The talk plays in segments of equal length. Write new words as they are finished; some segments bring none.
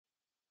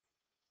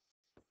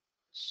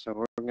So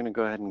we're going to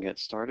go ahead and get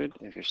started.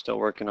 If you're still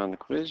working on the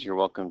quiz, you're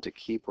welcome to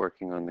keep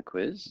working on the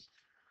quiz.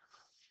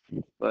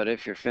 But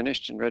if you're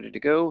finished and ready to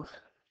go,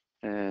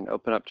 and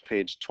open up to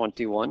page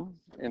 21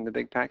 in the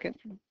big packet.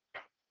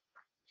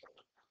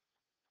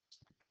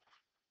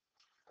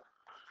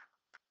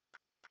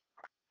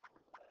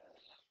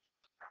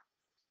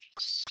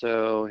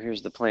 So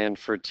here's the plan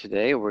for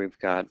today. We've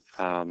got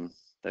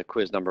the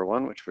quiz number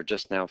 1, which we're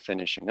just now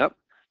finishing up.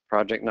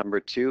 Project number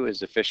 2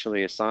 is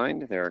officially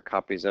assigned. There are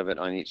copies of it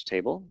on each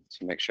table.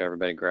 So make sure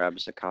everybody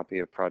grabs a copy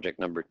of project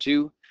number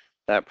 2.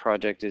 That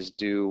project is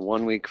due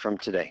 1 week from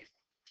today.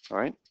 All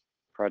right.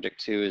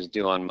 Project 2 is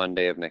due on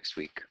Monday of next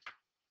week.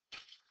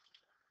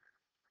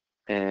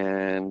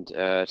 And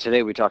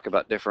today we talk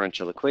about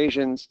differential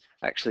equations.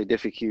 Actually,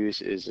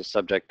 diffeqs is a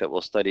subject that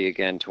we'll study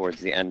again towards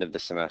the end of the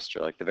semester,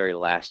 like the very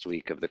last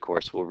week of the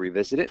course. We'll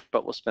revisit it,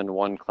 but we'll spend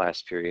one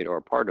class period or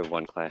part of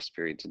one class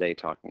period today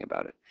talking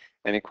about it.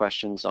 Any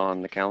questions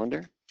on the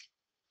calendar?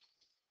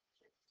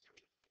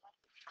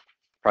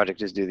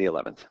 Project is due the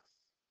 11th.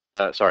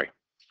 Sorry,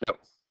 no,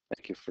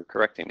 thank you for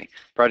correcting me.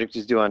 Project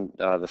is due on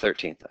the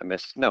 13th. I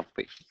missed, no,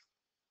 wait.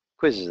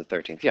 Quiz is the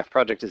 13th. Yeah,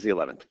 project is the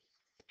 11th.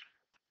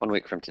 1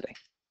 week from today.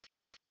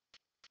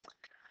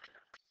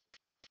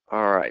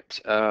 All right.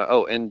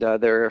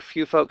 There are a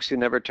few folks who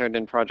never turned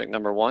in project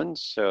number 1,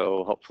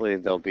 so hopefully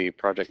there'll be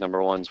project number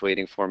 1s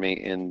waiting for me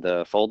in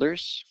the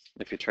folders.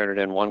 If you turn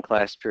it in one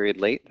class period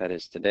late, that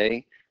is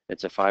today,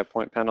 it's a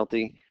 5-point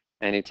penalty.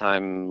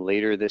 Anytime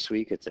later this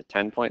week, it's a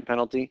 10-point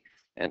penalty.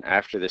 And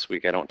after this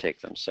week, I don't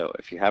take them. So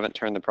if you haven't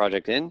turned the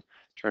project in,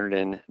 turn it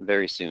in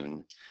very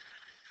soon.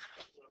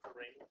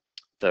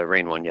 The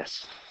rain one,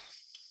 yes.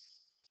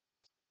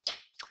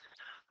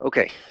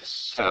 Okay,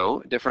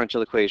 so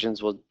differential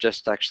equations, we'll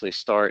just actually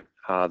start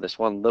this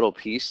one little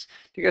piece.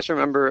 Do you guys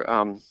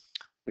remember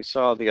we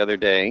saw the other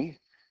day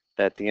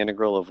that the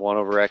integral of 1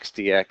 over x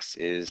dx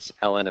is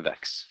ln of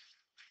x?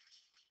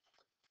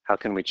 How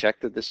can we check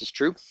that this is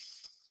true?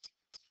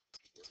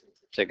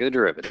 Take the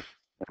derivative.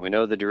 We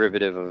know the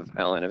derivative of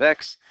ln of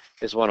x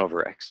is 1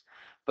 over x.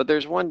 But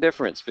there's one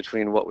difference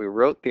between what we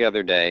wrote the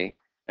other day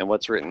and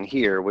what's written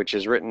here, which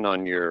is written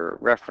on your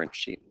reference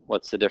sheet.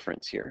 What's the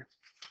difference here?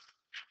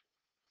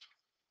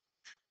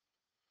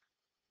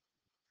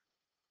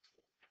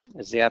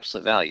 Is the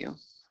absolute value.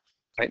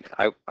 Right?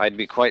 I'd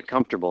be quite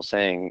comfortable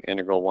saying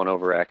integral 1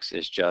 over x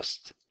is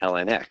just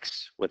ln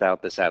x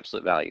without this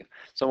absolute value.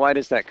 So why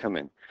does that come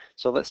in?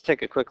 So let's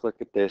take a quick look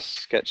at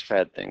this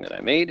sketchpad thing that I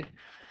made.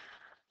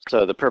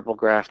 So the purple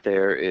graph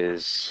there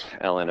is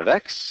ln of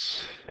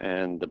x,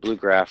 and the blue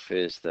graph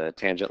is the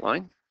tangent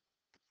line.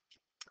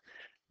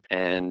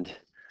 And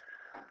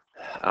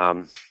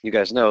you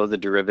guys know the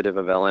derivative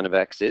of ln of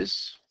x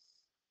is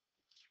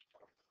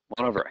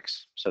 1 over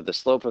x. So the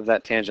slope of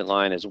that tangent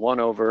line is 1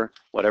 over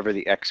whatever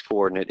the x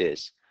coordinate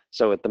is.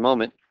 So at the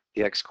moment,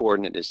 the x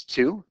coordinate is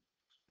 2.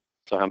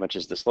 So how much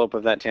is the slope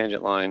of that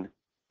tangent line?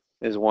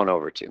 Is 1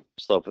 over 2.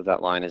 Slope of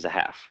that line is a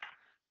half.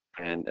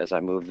 And as I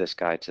move this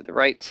guy to the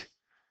right,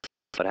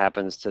 what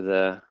happens to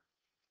the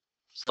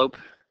slope?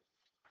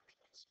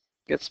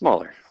 It gets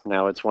smaller.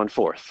 Now it's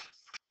 1/4.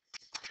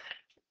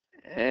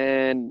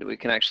 And we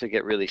can actually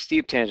get really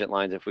steep tangent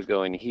lines if we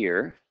go in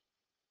here,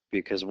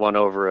 because 1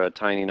 over a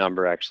tiny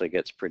number actually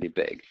gets pretty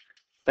big.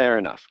 Fair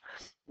enough.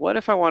 What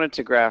if I wanted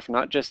to graph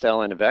not just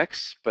ln of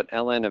x, but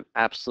ln of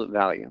absolute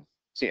value?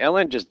 See,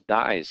 ln just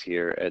dies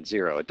here at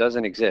 0. It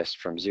doesn't exist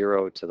from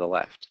 0 to the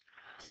left.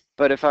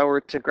 But if I were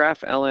to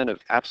graph ln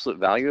of absolute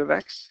value of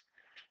x,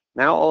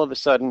 now all of a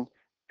sudden,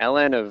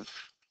 ln of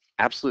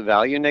absolute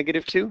value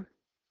 -2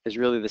 is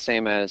really the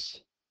same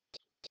as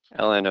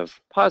ln of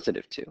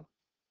 +2.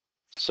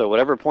 So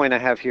whatever point I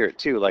have here at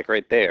 2, like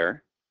right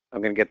there,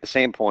 I'm going to get the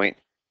same point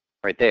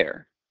right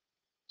there.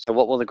 So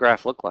what will the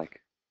graph look like?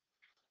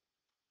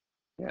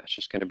 Yeah, it's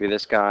just going to be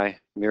this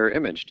guy mirror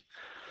imaged.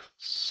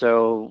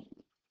 So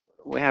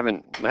we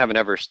haven't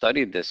ever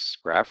studied this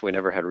graph. We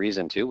never had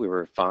reason to. We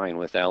were fine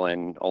with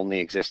ln only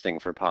existing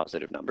for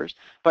positive numbers.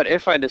 But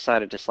if I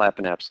decided to slap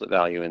an absolute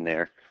value in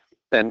there,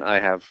 then I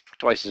have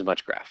twice as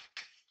much graph.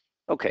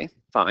 Okay,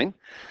 fine.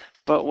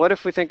 But what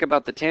if we think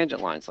about the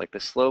tangent lines, like the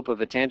slope of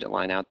a tangent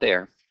line out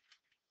there?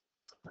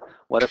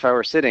 What if I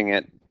were sitting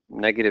at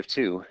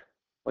 -2?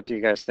 What do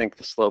you guys think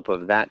the slope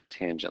of that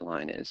tangent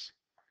line is?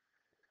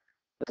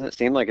 Doesn't it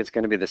seem like it's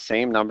going to be the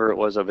same number it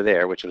was over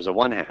there, which was a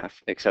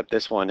 1/2, except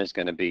this one is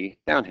going to be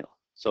downhill.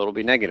 So it'll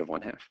be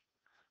 -1/2.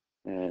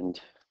 And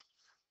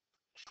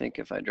I think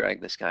if I drag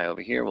this guy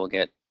over here, we'll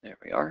get, there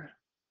we are.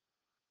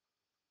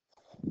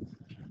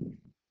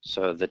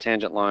 So the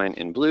tangent line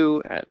in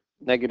blue at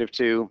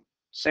 -2,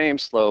 same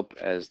slope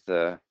as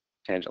the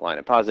tangent line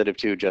at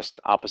 +2, just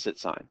opposite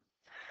sign.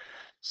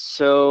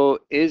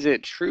 So is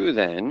it true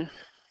then,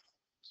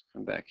 let's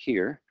come back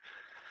here,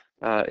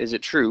 is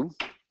it true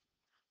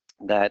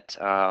that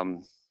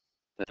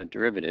the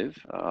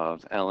derivative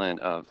of ln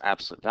of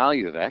absolute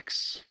value of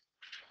x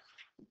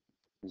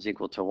is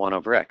equal to 1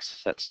 over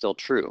x? That's still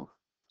true.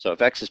 So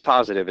if x is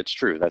positive, it's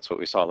true. That's what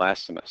we saw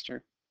last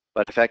semester.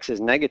 But if x is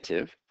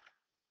negative,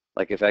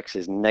 like if x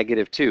is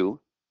 -2,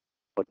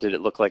 What did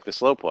it look like the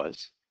slope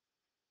was?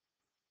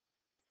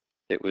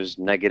 It was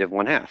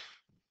 -1/2,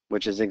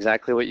 which is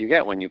exactly what you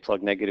get when you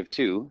plug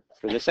 -2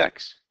 for this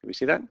x. Do we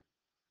see that?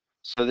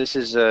 So this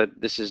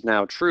is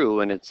now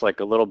true, and it's like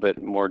a little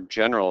bit more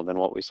general than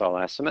what we saw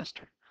last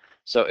semester.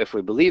 So if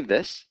we believe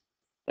this,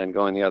 then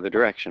going the other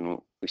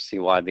direction, we see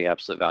why the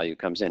absolute value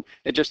comes in.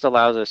 It just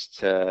allows us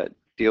to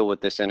deal with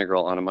this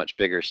integral on a much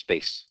bigger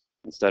space.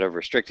 Instead of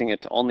restricting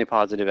it to only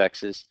positive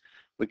x's,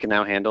 we can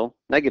now handle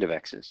negative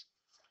x's.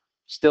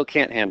 Still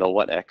can't handle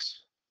what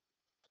x?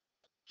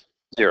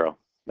 0.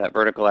 That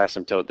vertical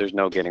asymptote, there's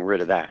no getting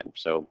rid of that.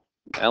 So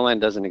ln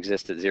doesn't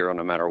exist at 0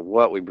 no matter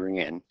what we bring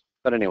in.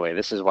 But anyway,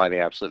 this is why the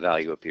absolute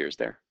value appears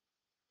there.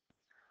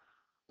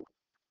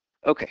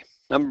 Okay,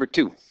 number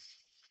 2.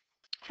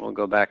 We'll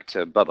go back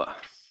to Bubba.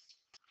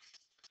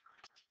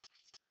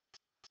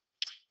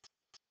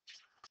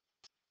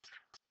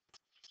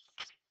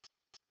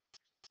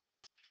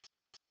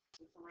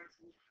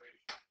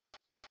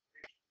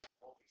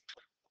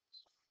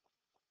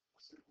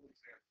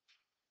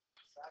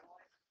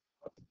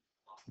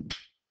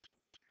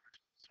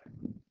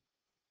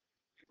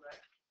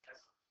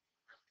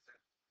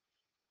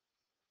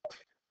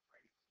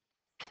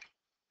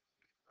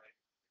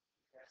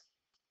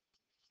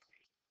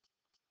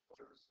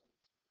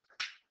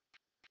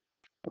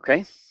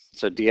 Okay,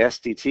 so ds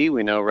dt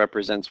we know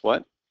represents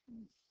what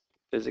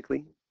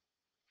physically?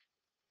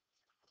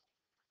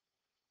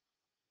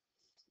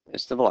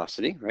 It's the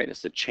velocity, right?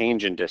 It's the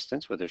change in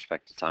distance with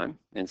respect to time,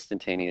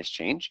 instantaneous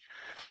change.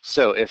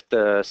 So if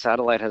the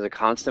satellite has a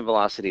constant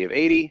velocity of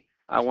 80,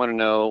 I want to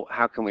know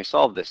how can we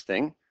solve this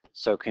thing?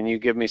 So can you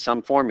give me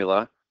some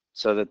formula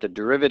so that the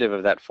derivative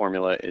of that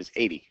formula is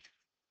 80?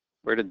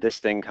 Where did this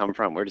thing come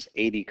from? Where does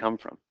 80 come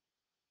from?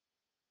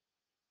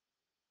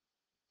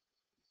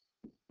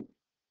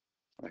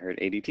 I heard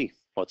ADT.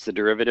 What's the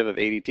derivative of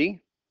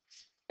ADT?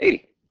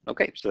 80.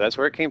 Okay, so that's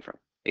where it came from.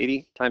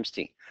 80 times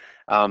t.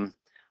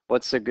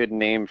 What's a good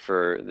name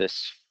for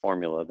this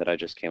formula that I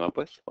just came up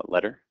with? What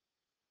letter?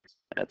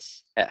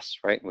 That's s,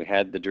 right? We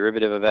had the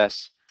derivative of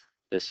s.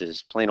 This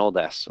is plain old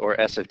s, or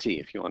s of t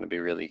if you want to be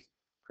really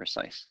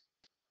precise.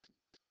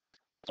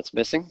 What's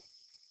missing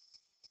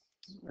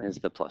is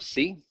the plus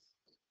c.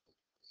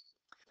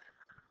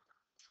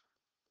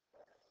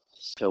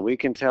 So we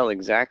can tell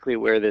exactly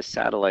where this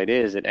satellite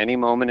is at any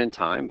moment in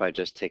time by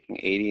just taking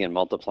 80 and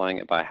multiplying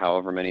it by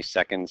however many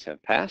seconds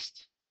have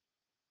passed.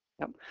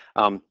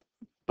 Yep.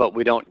 But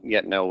we don't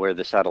yet know where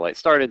the satellite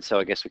started, so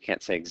I guess we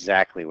can't say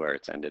exactly where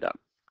it's ended up.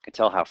 We can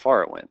tell how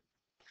far it went.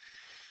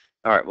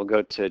 All right, we'll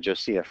go to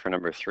Josiah for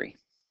number 3.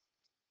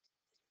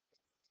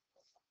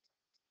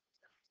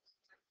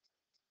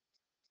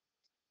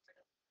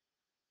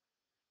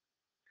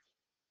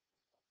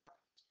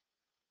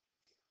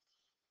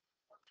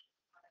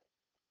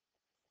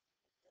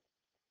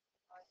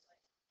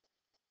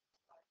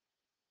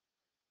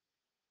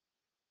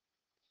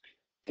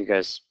 You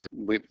guys,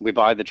 we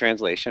buy the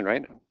translation,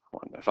 right?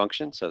 A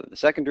function, so the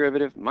second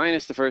derivative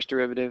minus the first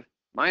derivative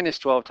minus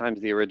 12 times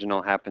the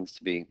original happens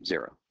to be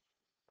 0.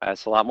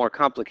 It's a lot more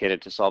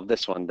complicated to solve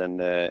this one than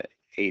the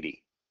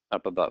 80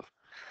 up above.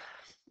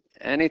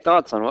 Any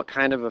thoughts on what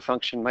kind of a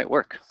function might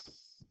work?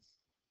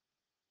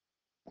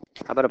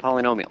 How about a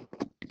polynomial?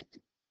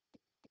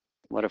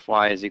 What if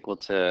y is equal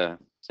to,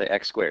 say,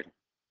 x squared?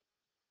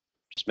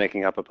 Just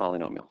making up a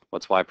polynomial.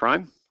 What's y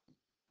prime?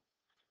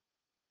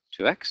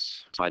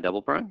 2x. Y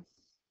double prime?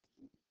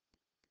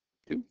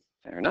 2.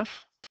 Fair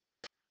enough.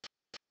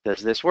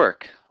 Does this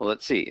work? Well,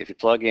 let's see. If you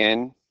plug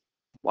in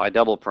y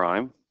double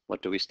prime,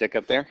 what do we stick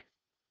up there?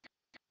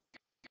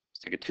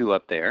 Stick a 2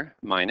 up there,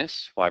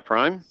 minus y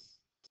prime,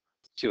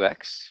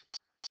 2x,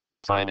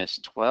 minus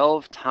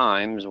 12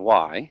 times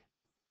y,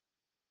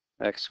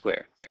 x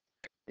squared.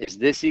 Is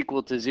this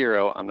equal to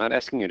 0? I'm not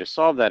asking you to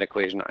solve that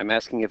equation. I'm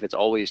asking if it's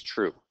always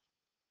true.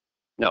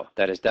 No,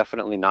 that is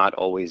definitely not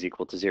always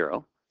equal to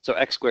 0. So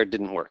x squared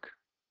didn't work.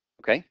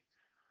 Okay?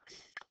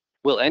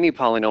 Will any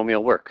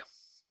polynomial work?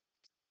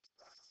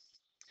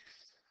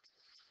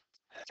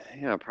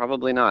 Yeah,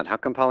 probably not. How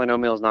come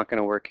polynomial is not going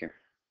to work here?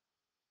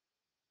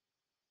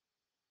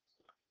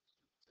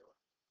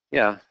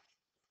 Yeah.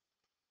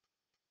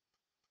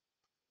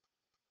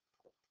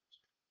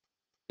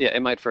 Yeah,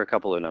 it might for a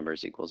couple of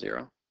numbers equal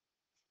 0.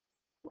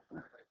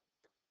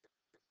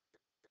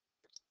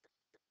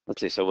 Let's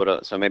see,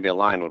 so maybe a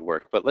line would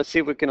work, but let's see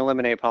if we can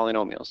eliminate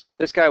polynomials.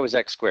 This guy was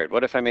x squared.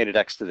 What if I made it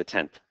x to the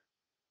 10th?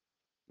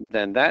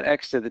 Then that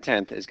x to the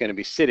 10th is going to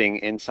be sitting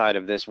inside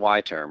of this y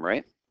term,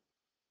 right?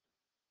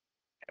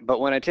 But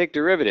when I take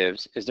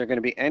derivatives, is there going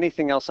to be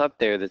anything else up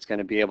there that's going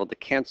to be able to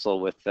cancel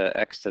with the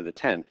x to the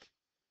 10th?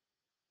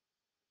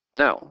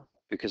 No,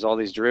 because all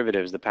these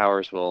derivatives, the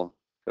powers will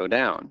go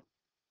down.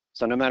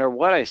 So no matter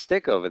what I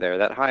stick over there,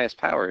 that highest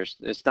power,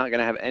 it's not going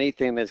to have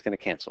anything that's going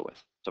to cancel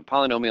with. So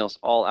polynomials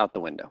all out the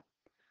window.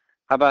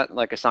 How about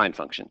like a sine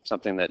function,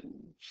 something that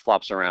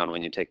flops around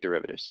when you take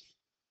derivatives?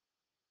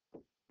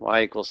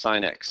 Y equals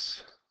sine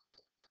x.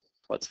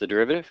 What's the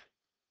derivative?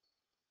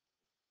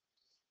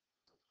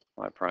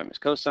 Y prime is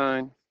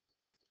cosine.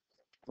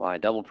 Y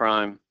double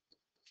prime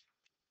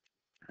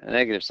a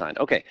negative sign.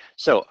 Okay,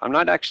 so I'm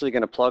not actually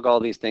going to plug all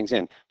these things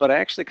in, but I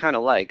actually kind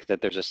of like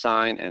that there's a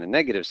sign and a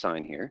negative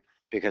sign here,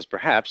 because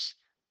perhaps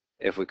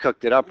if we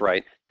cooked it up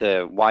right,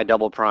 the y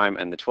double prime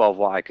and the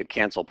 12y could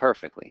cancel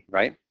perfectly,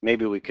 right?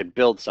 Maybe we could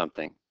build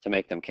something to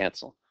make them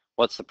cancel.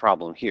 What's the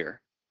problem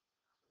here?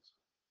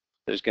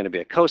 There's going to be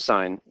a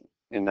cosine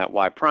in that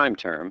y prime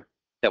term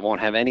that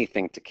won't have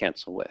anything to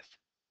cancel with.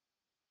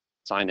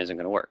 Sine isn't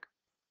going to work.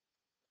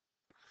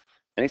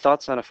 Any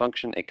thoughts on a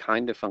function, a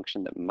kind of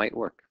function that might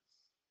work?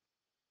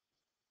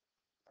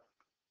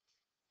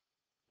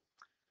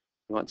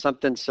 You want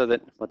something so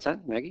that, what's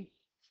that, Maggie?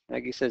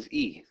 Maggie says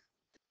E.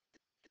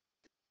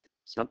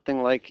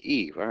 Something like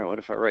E. All right, what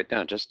if I write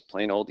down just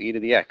plain old e to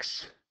the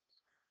x?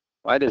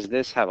 Why does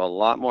this have a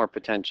lot more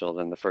potential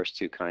than the first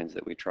two kinds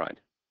that we tried?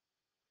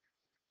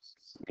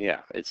 Yeah,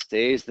 it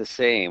stays the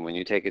same when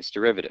you take its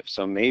derivative.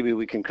 So maybe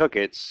we can cook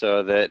it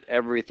so that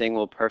everything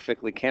will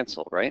perfectly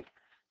cancel, right?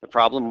 The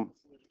problem,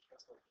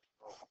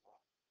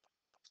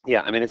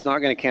 yeah, I mean, it's not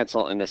going to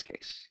cancel in this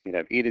case. You'd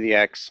have e to the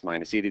x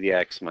minus e to the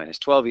x minus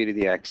 12e to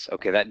the x.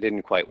 Okay, that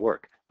didn't quite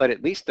work. But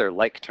at least they're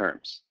like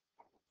terms.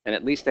 And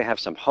at least they have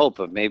some hope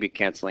of maybe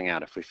canceling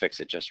out if we fix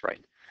it just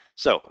right.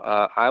 So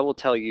I will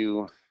tell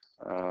you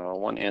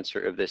one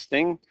answer of this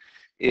thing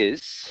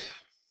is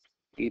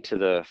e to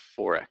the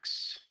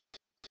 4x.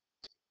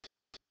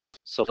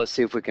 So let's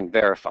see if we can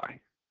verify. I'm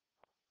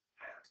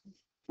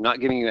not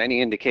giving you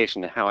any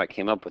indication of how I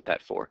came up with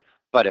that 4.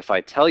 But if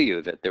I tell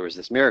you that there was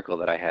this miracle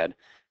that I had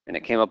and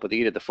it came up with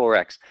e to the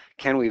 4x,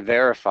 can we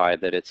verify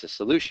that it's a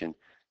solution?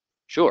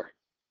 Sure.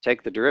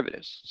 Take the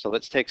derivatives. So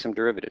let's take some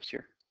derivatives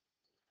here.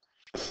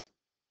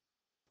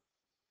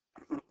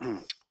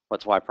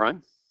 What's y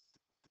prime?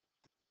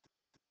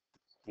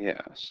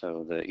 Yeah,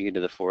 so the e to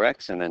the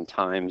 4x and then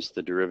times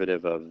the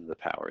derivative of the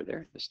power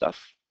there, the stuff.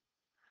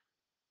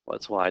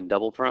 What's y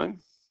double prime?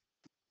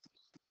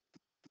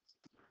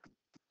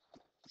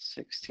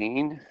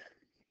 16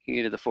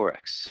 e to the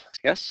 4x.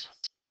 Yes?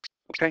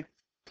 Okay.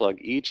 Plug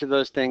each of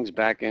those things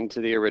back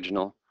into the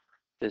original.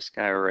 This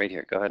guy right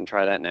here. Go ahead and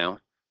try that now.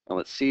 And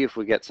let's see if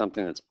we get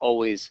something that's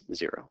always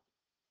 0.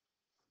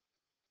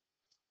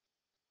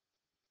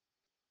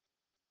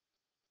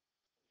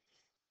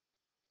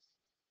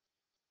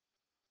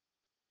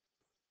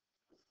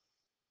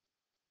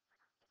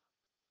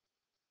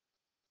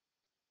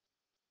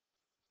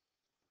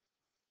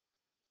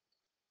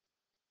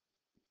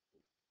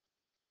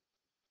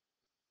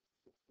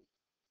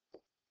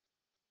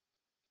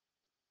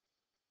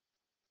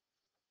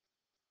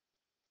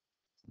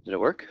 Did it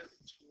work?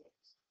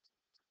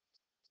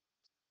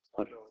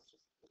 What?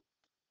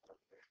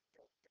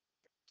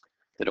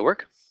 Did it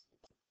work?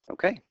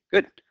 Okay,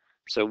 good.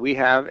 So we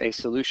have a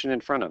solution in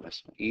front of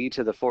us. E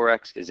to the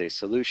 4x is a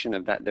solution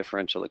of that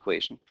differential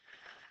equation.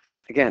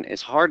 Again,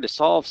 it's hard to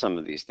solve some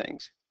of these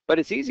things, but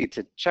it's easy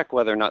to check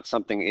whether or not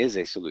something is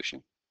a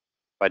solution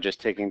by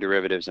just taking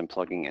derivatives and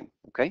plugging in,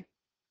 okay?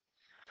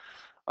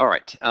 All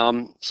right,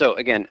 so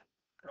again,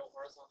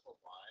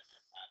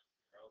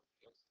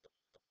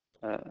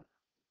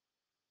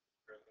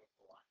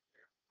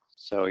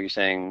 so you're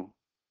saying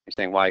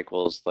y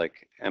equals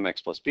like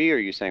mx plus b, or are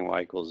you saying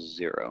y equals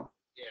 0?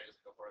 Yeah, just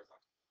go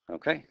horizontal.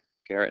 Okay,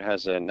 Garrett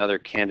has another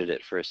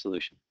candidate for a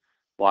solution.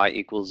 Y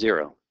equals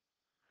 0.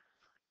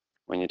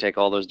 When you take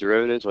all those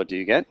derivatives, what do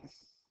you get?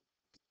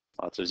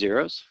 Lots of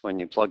zeros. When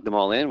you plug them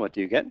all in, what do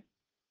you get?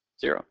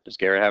 0. Does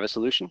Garrett have a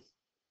solution?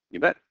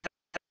 You bet.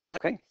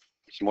 Okay,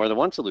 there's more than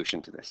one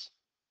solution to this.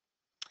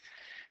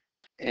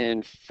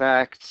 In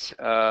fact,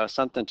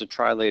 something to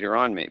try later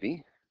on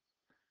maybe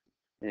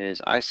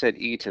is I said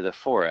e to the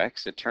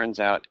 4x. It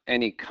turns out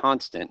any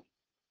constant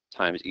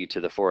times e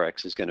to the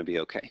 4x is going to be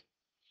okay.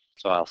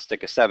 So I'll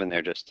stick a 7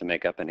 there just to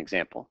make up an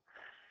example.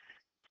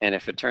 And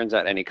if it turns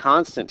out any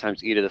constant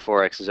times e to the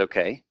 4x is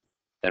okay,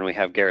 then we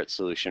have Garrett's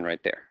solution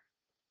right there,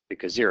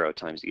 because 0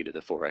 times e to the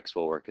 4x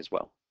will work as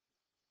well.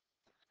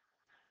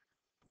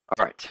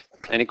 All right,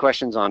 any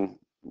questions on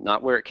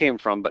not where it came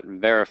from, but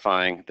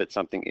verifying that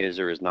something is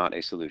or is not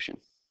a solution?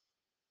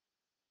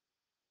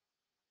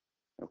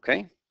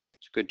 Okay,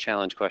 it's a good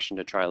challenge question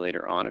to try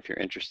later on if you're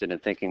interested in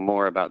thinking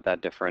more about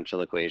that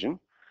differential equation.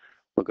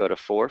 We'll go to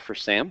 4 for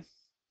Sam.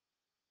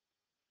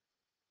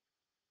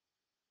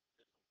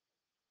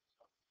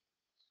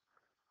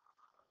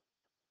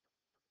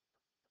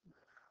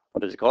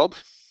 What is it called?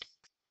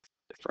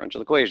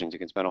 Differential equations. You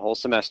can spend a whole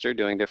semester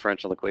doing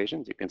differential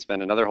equations. You can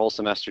spend another whole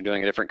semester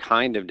doing a different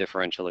kind of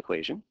differential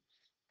equation.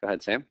 Go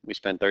ahead, Sam. We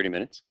spend 30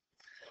 minutes.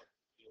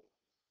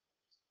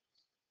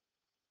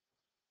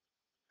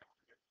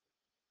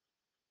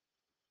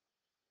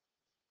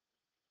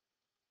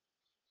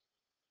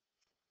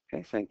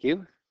 Okay, thank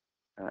you.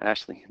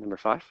 Ashley, number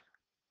 5.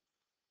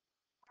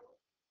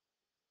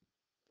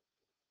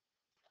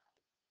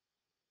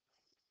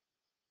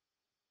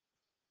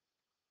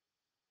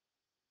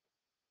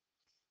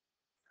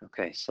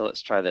 Okay, so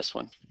let's try this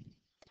one.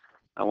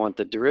 I want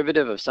the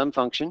derivative of some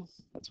function,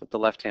 that's what the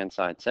left-hand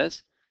side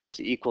says,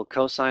 to equal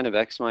cosine of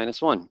x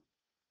minus 1.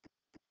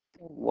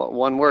 What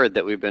one word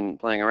that we've been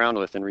playing around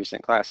with in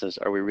recent classes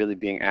are we really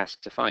being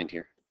asked to find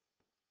here?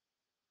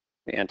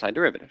 The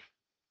antiderivative.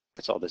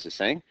 That's all this is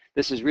saying.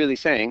 This is really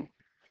saying,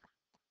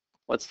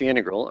 what's the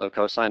integral of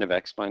cosine of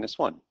x minus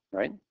 1,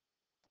 right?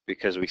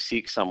 Because we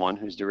seek someone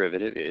whose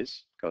derivative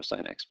is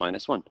cosine x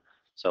minus 1.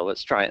 So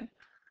let's try it.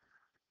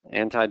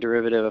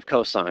 Antiderivative of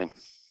cosine.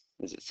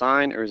 Is it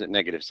sine or is it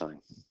negative sine?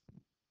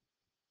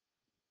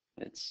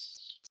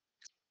 It's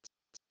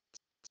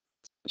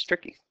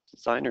tricky. Is it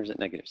sine or is it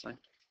negative sine?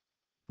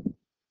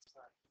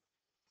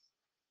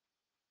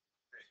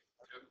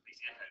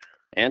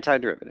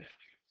 Antiderivative.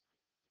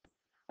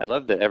 I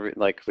love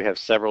that we have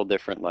several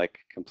different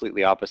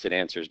completely opposite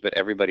answers, but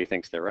everybody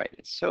thinks they're right.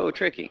 It's so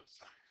tricky.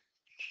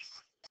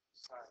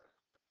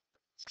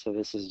 So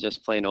this is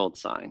just plain old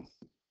sine.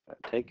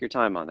 Take your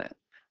time on that.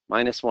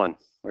 Minus 1.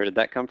 Where did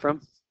that come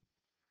from?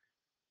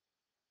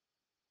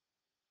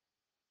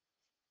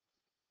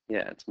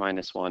 Yeah, it's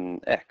minus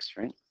 1x,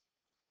 right?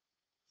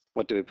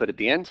 What do we put at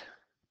the end?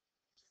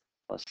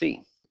 Plus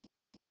c.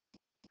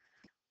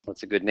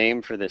 What's a good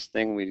name for this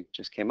thing we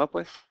just came up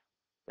with?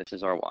 This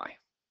is our y.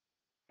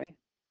 Okay.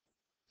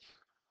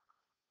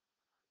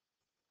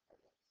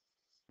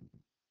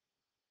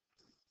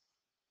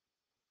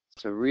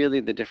 So really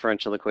the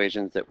differential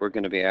equations that we're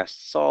going to be asked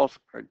to solve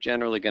are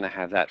generally going to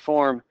have that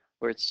form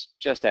where it's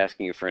just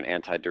asking you for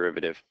an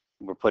antiderivative.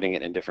 We're putting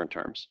it in different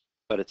terms,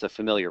 but it's a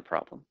familiar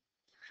problem.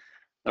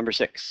 Number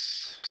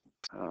 6,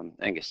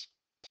 Angus.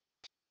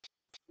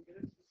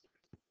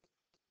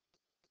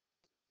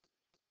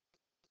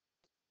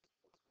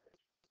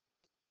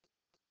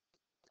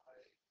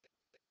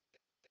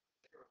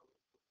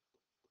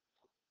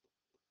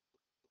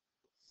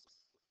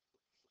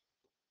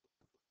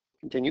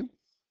 Continue.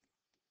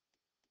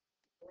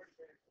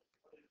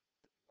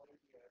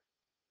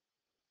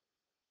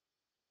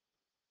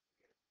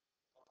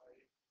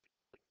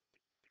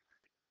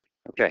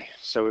 Okay,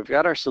 so we've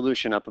got our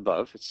solution up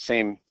above. It's the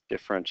same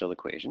differential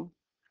equation,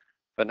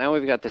 but now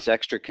we've got this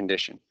extra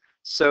condition.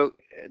 So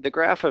the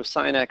graph of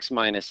sine x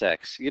minus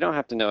x, you don't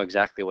have to know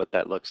exactly what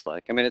that looks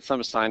like. I mean, it's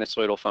some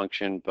sinusoidal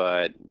function,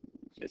 but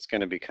it's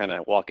going to be kind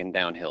of walking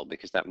downhill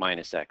because that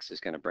minus x is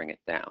going to bring it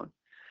down.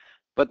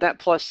 But that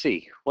plus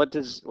c, what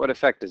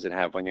effect does it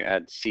have when you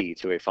add c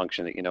to a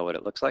function that you know what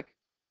it looks like?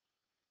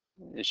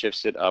 It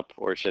shifts it up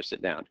or shifts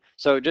it down.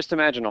 So just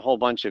imagine a whole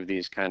bunch of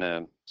these kind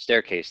of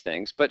staircase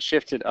things, but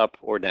shifted up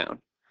or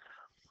down.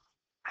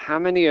 How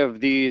many of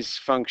these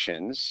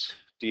functions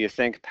do you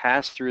think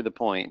pass through the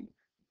point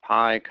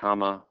pi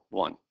comma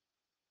 1?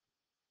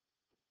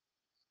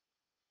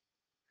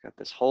 Got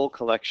this whole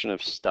collection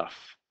of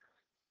stuff.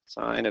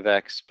 Sine of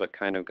x, but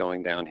kind of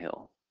going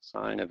downhill.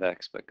 Sine of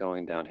x, but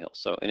going downhill.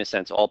 So in a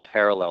sense, all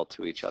parallel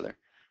to each other.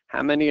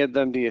 How many of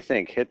them do you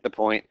think hit the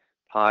point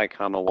pi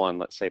comma 1?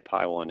 Let's say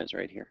pi 1 is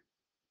right here.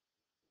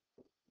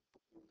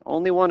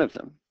 Only one of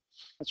them.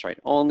 That's right,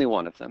 only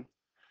one of them.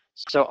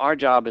 So our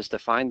job is to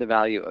find the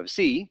value of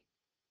c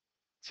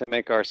to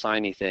make our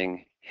sine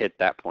thing hit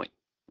that point,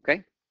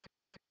 okay?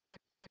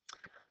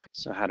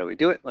 So how do we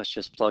do it? Let's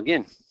just plug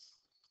in.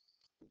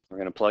 We're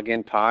going to plug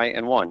in pi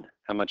and 1.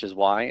 How much is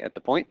y at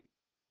the point?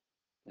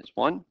 Is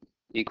 1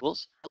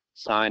 equals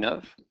sine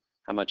of,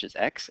 how much is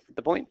x at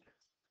the point?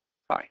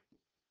 Pi.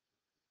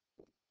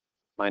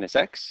 Minus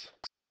x,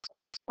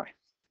 pi.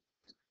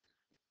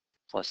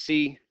 Plus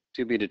c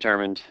to be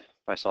determined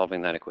by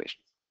solving that equation.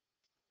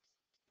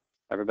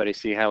 Everybody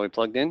see how we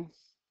plugged in?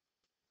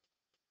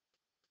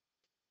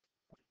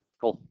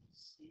 Cool.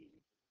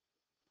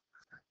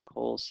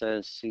 Cole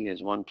says c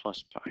is 1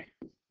 plus pi.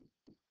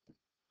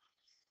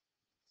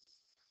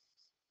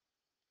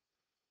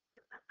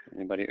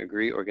 Anybody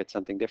agree or get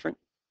something different?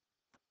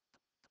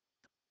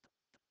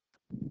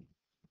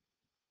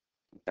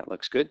 That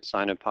looks good.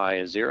 Sine of pi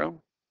is 0.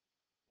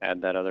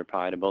 Add that other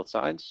pi to both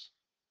sides.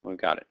 We've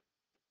got it.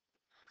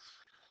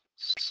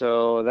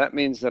 So that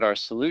means that our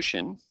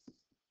solution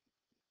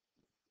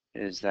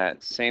is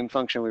that same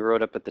function we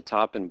wrote up at the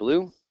top in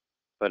blue,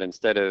 but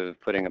instead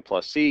of putting a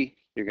plus c,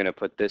 you're going to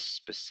put this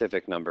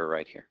specific number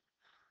right here.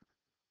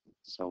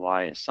 So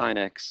y is sine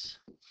x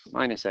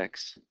minus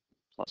x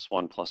plus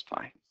 1 plus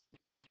pi.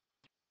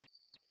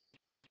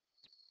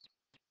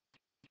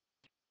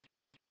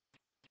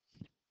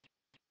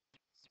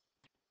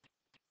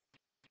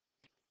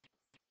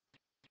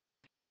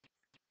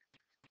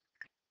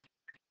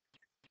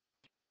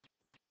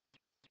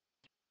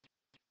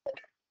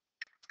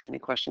 Any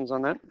questions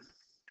on that?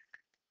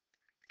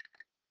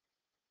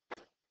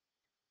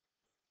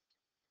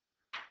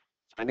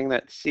 Finding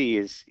that c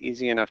is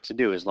easy enough to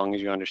do as long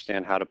as you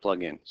understand how to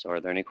plug in. So are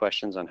there any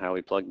questions on how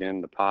we plugged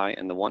in the pi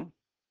and the 1?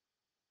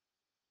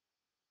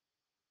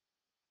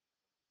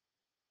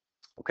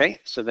 Okay,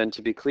 so then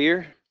to be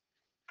clear,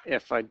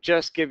 if I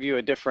just give you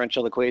a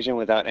differential equation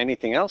without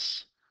anything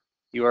else,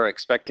 you are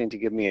expecting to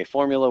give me a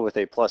formula with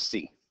a plus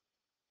c,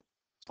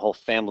 a whole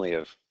family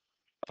of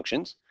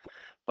functions.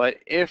 But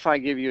if I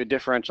give you a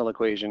differential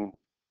equation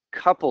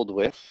coupled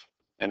with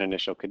an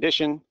initial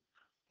condition,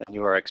 then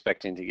you are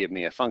expecting to give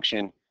me a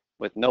function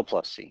with no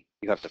plus c.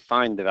 You have to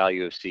find the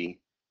value of c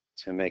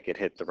to make it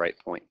hit the right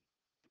point.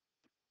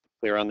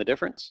 Clear on the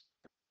difference?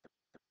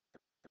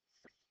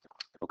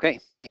 Okay,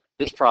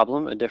 this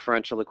problem, a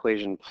differential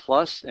equation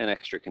plus an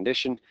extra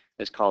condition,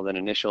 is called an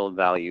initial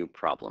value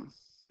problem.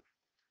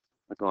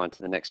 I'll go on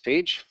to the next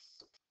page.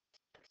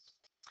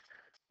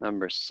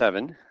 Number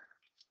 7.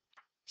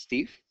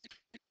 Steve?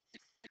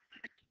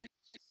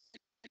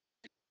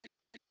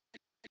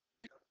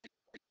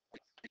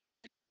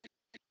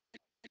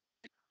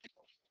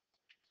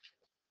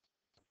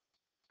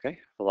 Okay,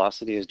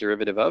 velocity is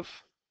derivative of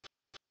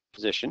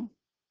position.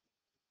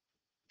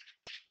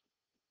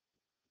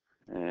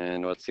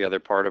 And what's the other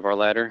part of our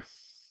ladder?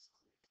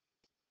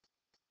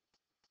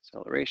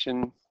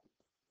 Acceleration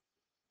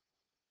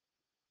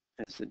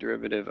is the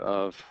derivative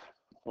of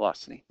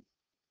velocity.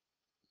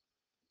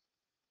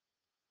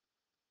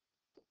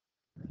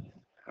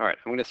 All right,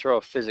 I'm going to throw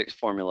a physics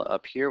formula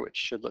up here, which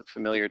should look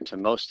familiar to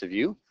most of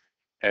you.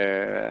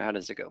 How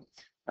does it go?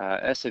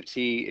 S of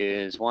t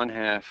is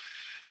 1/2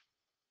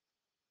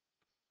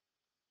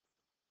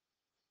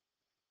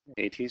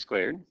 at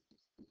squared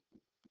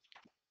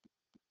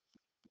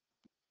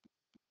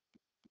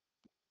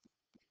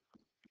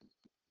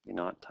v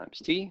naught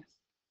times t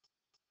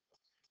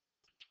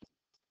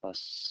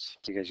plus,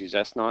 do you guys use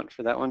S naught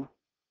for that one?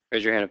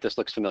 Raise your hand if this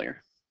looks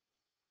familiar.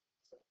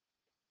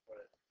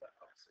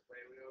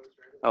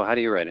 Oh, how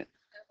do you write it?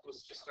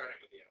 Just starting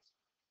with the S.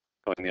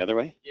 Going the other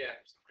way?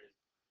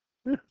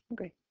 Yeah.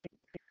 Okay.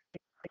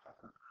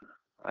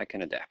 I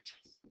can adapt.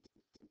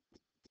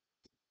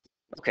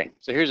 Okay,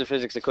 so here's a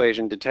physics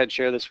equation. Did Ted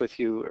share this with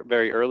you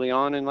very early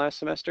on in last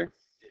semester?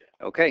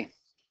 Yeah. Okay,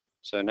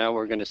 so now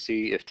we're going to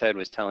see if Ted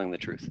was telling the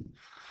truth.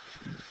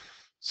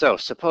 So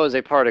suppose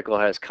a particle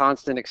has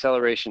constant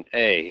acceleration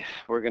a.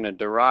 We're going to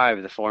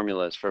derive the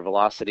formulas for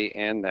velocity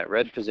and that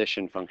red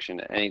position function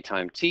at any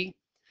time t.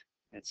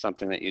 It's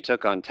something that you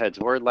took on Ted's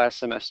Word last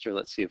semester.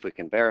 Let's see if we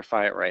can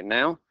verify it right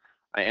now.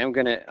 I am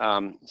going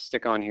to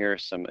stick on here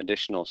some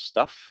additional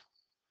stuff.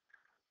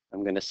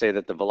 I'm going to say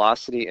that the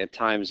velocity at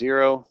time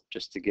 0,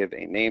 just to give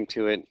a name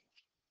to it,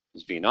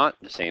 is v naught,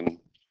 the same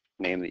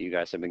name that you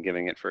guys have been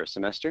giving it for a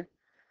semester.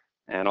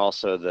 And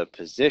also the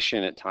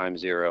position at time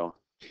 0,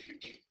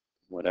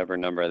 whatever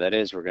number that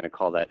is, we're going to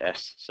call that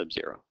s sub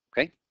 0.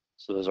 Okay?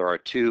 So those are our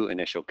two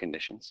initial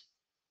conditions.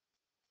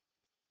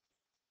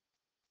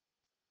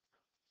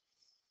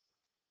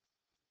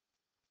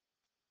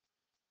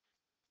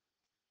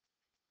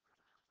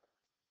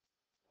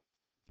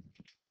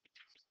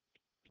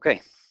 Okay,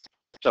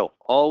 so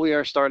all we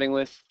are starting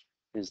with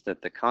is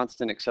that the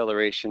constant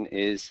acceleration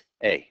is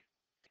a.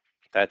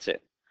 That's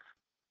it.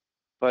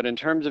 But in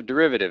terms of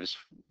derivatives,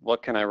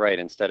 what can I write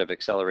instead of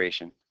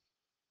acceleration?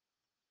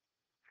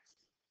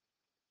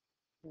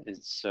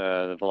 It's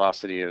the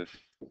velocity of,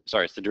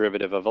 sorry, it's the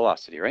derivative of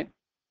velocity, right?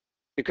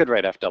 You could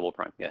write f double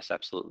prime. Yes,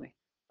 absolutely.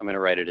 I'm going to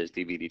write it as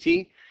dv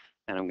dt,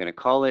 and I'm going to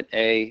call it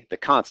a, the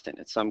constant.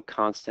 It's some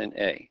constant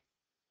a.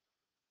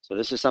 So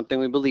this is something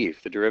we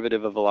believe. The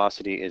derivative of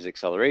velocity is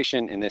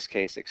acceleration. In this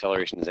case,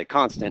 acceleration is a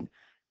constant,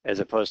 as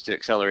opposed to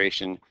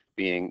acceleration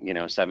being,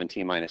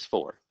 17 minus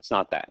 4. It's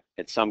not that.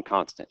 It's some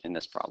constant in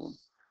this problem.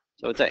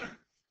 So it's a.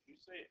 You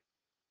say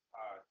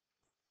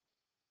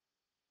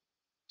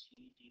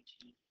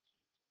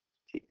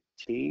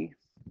T.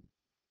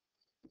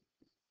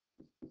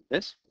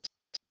 This?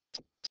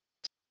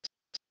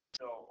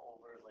 so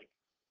over like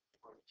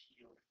for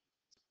T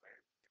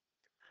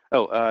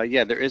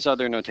Yeah, there is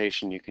other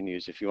notation you can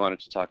use. If you wanted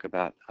to talk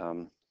about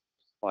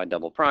y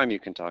double prime, you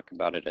can talk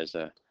about it as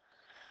a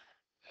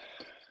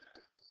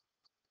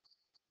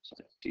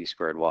d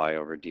squared y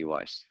over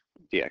dx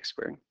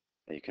squared.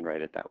 You can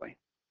write it that way.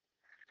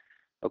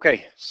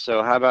 Okay,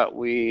 so how about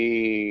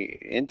we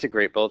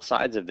integrate both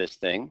sides of this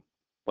thing?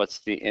 What's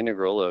the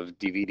integral of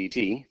dv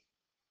dt?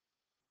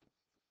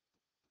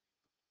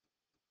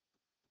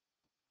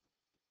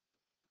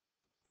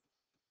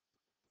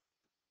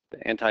 The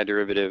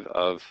antiderivative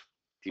of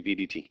dv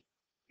dt.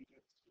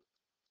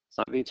 It's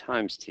not v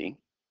times t.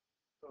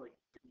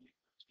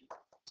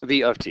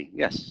 V of t,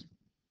 yes.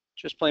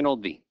 Just plain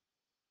old v.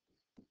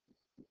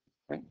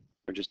 Right?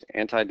 We're just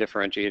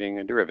anti-differentiating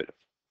a derivative,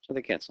 so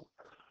they cancel.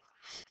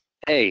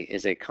 A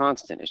is a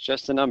constant, it's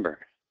just a number.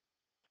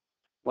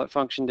 What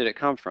function did it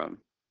come from?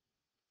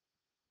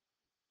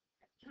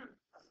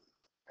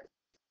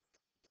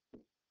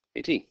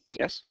 At,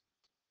 yes?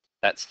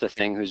 That's the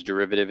thing whose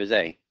derivative is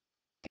a.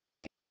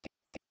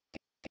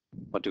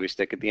 What do we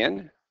stick at the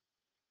end?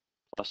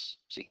 Plus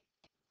c.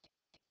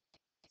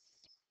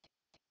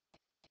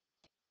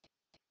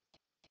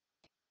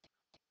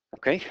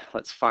 Okay,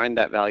 let's find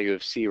that value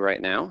of c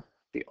right now.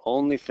 The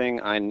only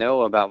thing I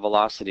know about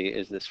velocity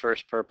is this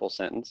first purple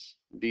sentence.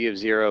 V of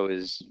 0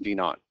 is v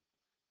naught.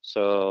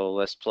 So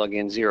let's plug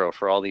in 0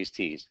 for all these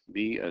t's.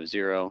 V of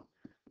 0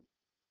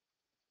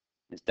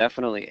 is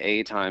definitely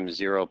a times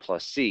 0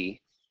 plus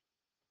c.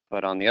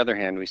 But on the other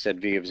hand, we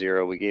said v of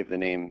 0, we gave the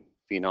name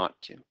v naught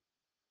to.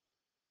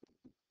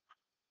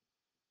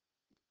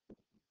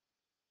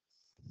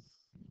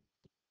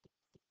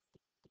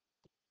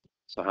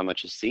 So how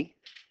much is c?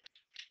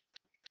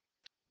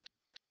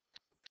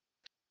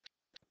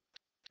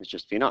 is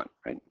just v naught,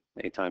 right?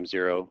 A times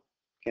 0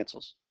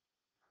 cancels.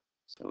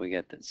 So we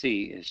get that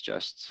c is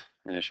just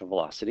initial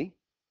velocity,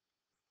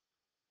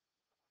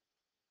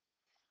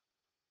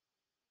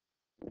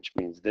 which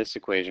means this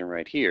equation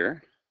right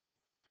here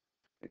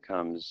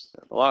becomes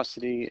the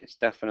velocity is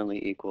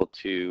definitely equal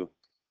to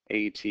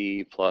at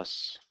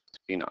plus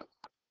v naught.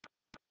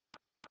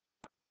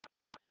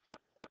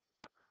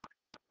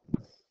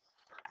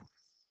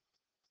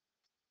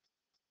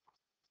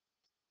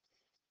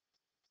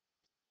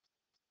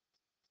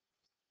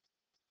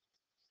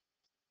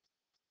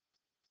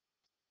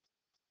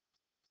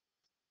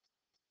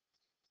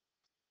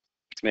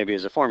 Maybe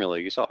as a formula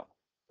you saw.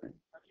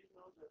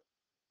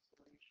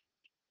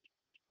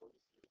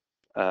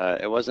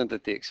 It wasn't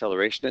that the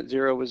acceleration at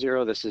 0 was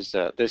 0. This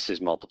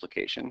is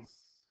multiplication.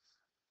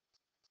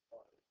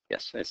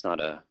 Yes, it's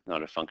not a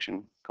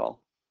function call.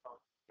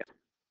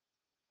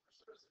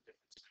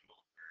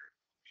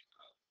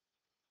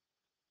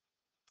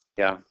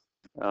 Yeah.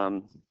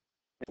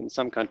 In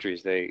some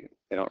countries they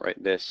don't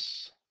write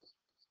this.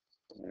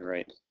 They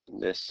write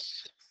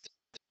this.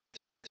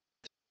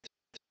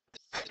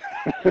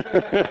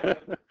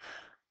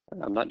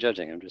 I'm not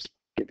judging. I'm just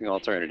giving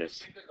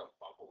alternatives.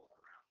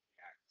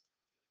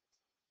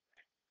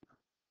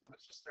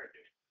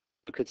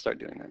 We could start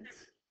doing that.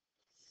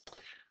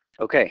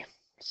 Okay,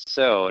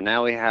 so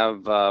now we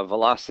have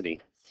velocity,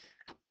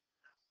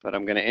 but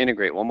I'm going to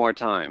integrate one more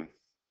time.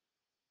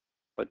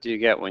 What do you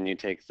get when you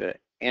take the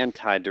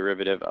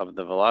antiderivative of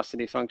the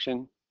velocity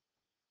function?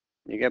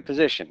 You get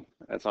position.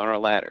 That's on our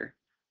ladder.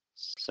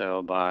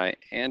 So by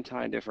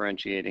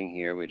anti-differentiating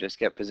here, we just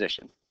get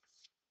position.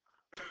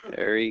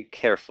 Very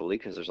carefully,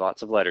 because there's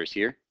lots of letters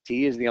here.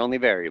 T is the only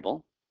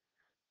variable.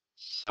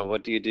 So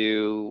what do you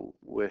do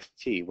with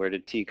t? Where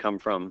did t come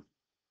from?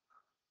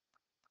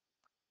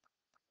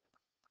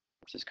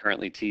 This is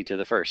currently t to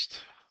the first.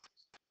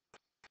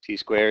 T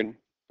squared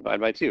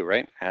divided by 2,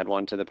 right? Add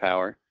 1 to the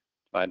power,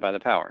 divide by the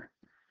power.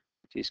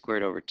 T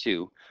squared over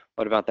 2.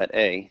 What about that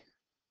a?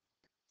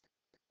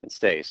 It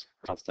stays.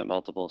 Constant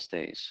multiple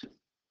stays.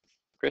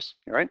 Chris,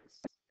 you all right?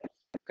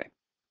 Okay.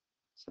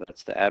 So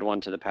that's the add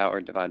 1 to the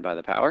power, divide by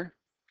the power.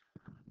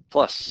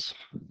 Plus,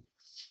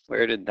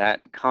 where did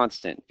that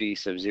constant v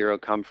sub 0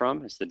 come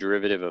from? It's the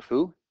derivative of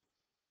who?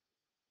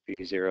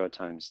 v0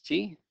 times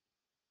t.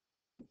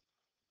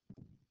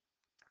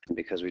 And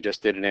because we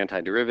just did an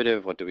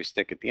antiderivative, what do we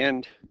stick at the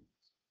end?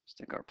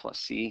 Stick our plus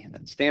c,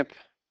 that stamp.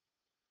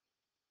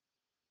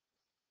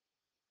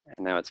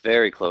 And now it's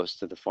very close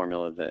to the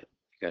formula that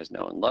you guys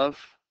know and love.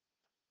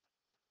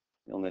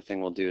 The only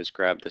thing we'll do is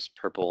grab this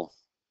purple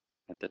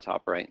at the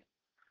top right.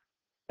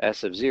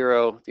 S of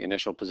 0, the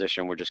initial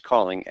position, we're just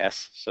calling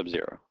S sub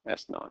 0,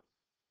 S naught.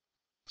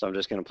 So I'm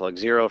just going to plug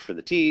 0 for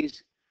the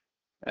t's,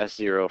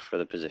 S0 for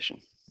the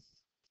position.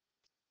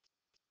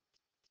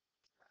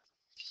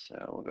 So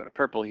we'll go to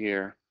purple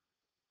here.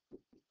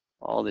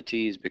 All the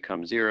t's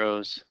become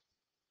zeros.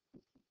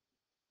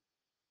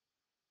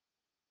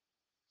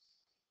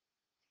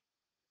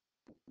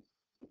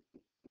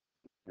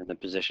 And the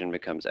position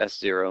becomes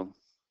S0.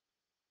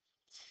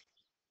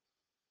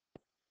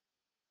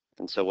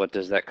 And so what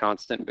does that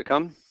constant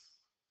become?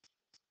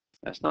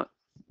 S naught.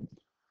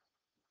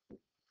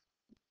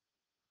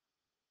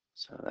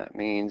 So that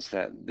means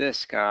that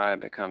this guy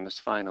becomes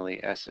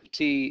finally S of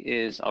t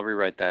is, I'll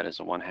rewrite that as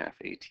a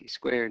 1/2 at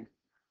squared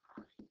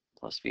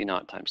plus v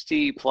naught times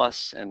t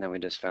plus, and then we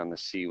just found the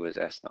c was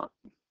S naught.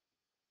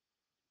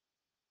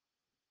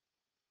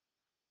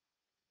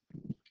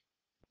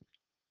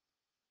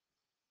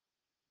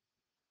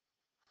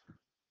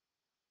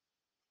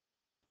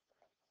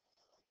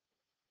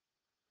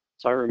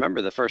 So I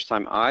remember the first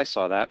time I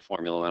saw that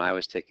formula when I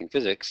was taking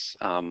physics,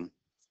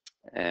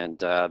 and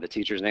the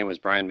teacher's name was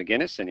Brian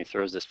McGinnis, and he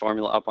throws this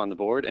formula up on the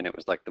board, and it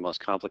was like the most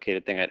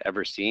complicated thing I'd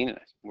ever seen.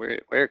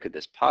 Where could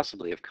this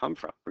possibly have come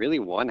from? Really,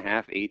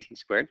 1/2 at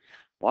squared?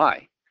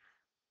 Why?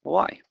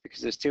 Why? Because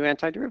there's two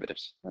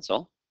antiderivatives, that's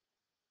all.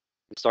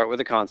 You start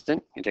with a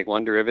constant, you take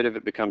one derivative,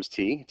 it becomes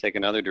t, you take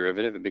another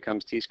derivative, it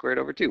becomes t squared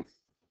over 2.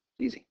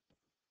 Easy.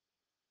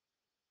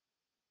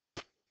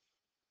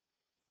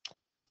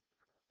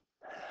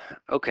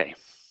 Okay,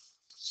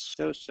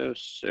 so.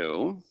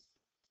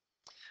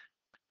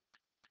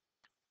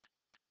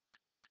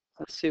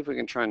 Let's see if we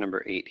can try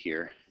number 8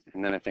 here,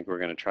 and then I think we're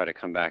going to try to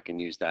come back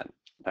and use that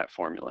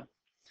formula.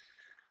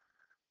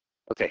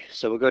 Okay,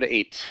 so we'll go to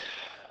 8.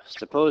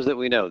 Suppose that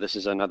we know, this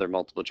is another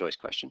multiple choice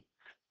question.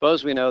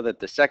 Suppose we know that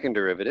the second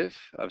derivative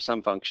of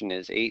some function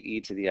is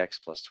 8e to the x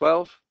plus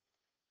 12,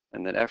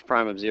 and that f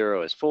prime of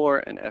 0 is 4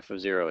 and f of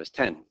 0 is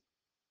 10.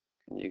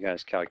 Can you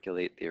guys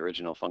calculate the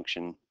original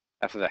function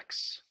f of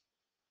x?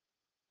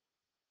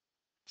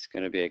 It's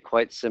going to be a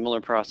quite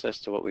similar process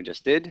to what we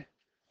just did.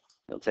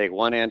 You'll take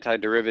one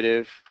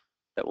antiderivative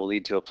that will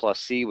lead to a plus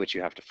c, which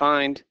you have to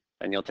find,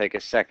 and you'll take a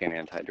second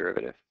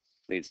antiderivative.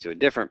 Leads to a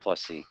different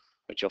plus c,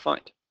 which you'll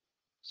find.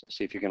 So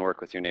see if you can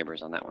work with your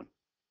neighbors on that one.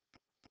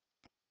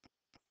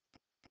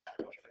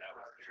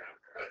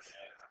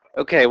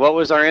 Okay, what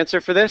was our answer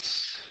for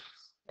this?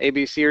 A,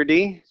 B, C, or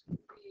D?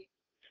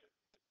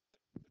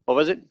 What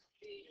was it?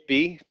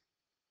 B?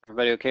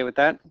 Everybody okay with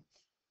that?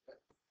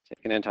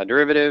 Take an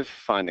antiderivative,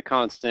 find the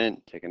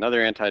constant, take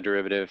another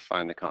antiderivative,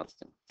 find the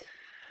constant.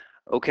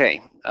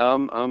 Okay,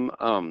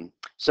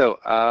 So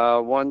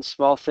one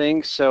small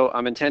thing. So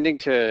I'm intending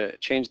to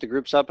change the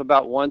groups up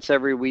about once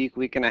every week,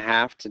 week and a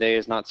half. Today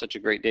is not such a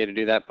great day to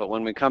do that, but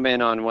when we come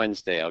in on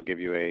Wednesday, I'll give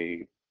you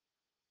a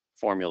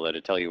formula to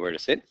tell you where to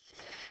sit.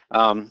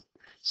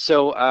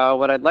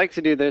 What I'd like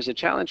to do, there's a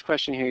challenge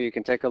question here you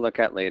can take a look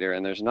at later,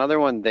 and there's another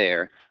one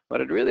there. What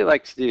I'd really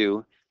like to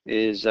do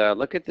is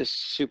look at this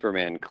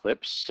Superman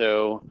clip.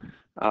 So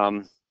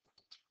I'm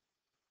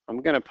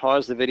going to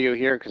pause the video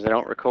here because I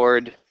don't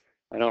record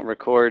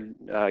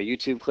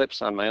YouTube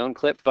clips on my own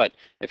clip, but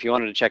if you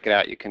wanted to check it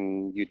out, you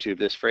can YouTube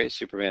this phrase,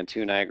 Superman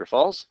 2 Niagara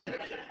Falls.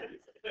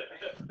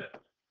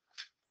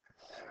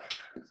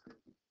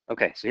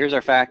 Okay, so here's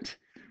our fact.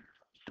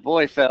 The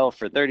boy fell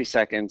for 30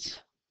 seconds.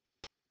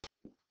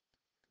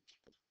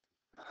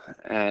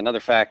 And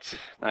another fact,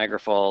 Niagara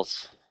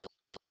Falls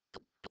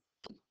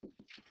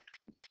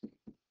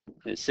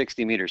is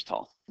 60 meters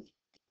tall.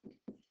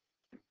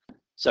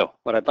 So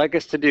what I'd like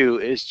us to do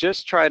is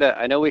just try to,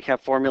 I know we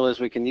have formulas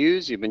we can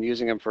use. You've been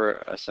using them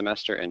for a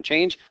semester and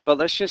change, but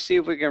let's just see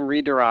if we can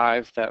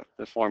rederive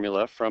the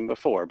formula from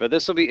before. But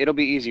it'll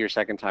be easier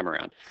second time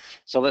around.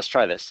 So let's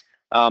try this.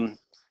 So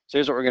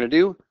here's what we're going to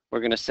do. We're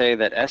going to say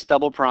that S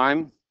double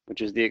prime,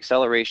 which is the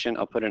acceleration,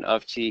 I'll put an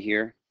of t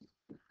here.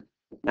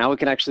 Now we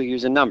can actually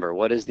use a number.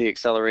 What is the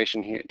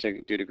acceleration here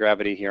due to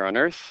gravity here on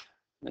Earth?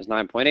 It's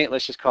 9.8.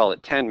 Let's just call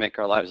it 10, make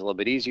our lives a little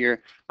bit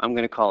easier. I'm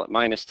going to call it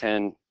minus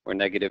 10, where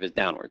negative is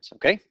downwards,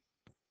 okay?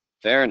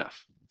 Fair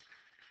enough.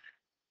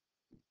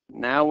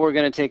 Now we're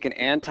going to take an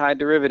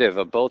antiderivative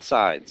of both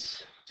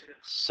sides.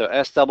 So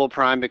S double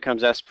prime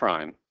becomes S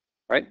prime,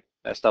 right?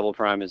 S double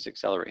prime is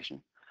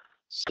acceleration.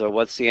 So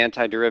what's the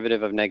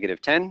antiderivative of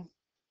negative 10?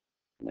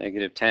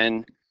 Negative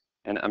 10,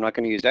 and I'm not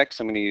going to use x,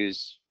 I'm going to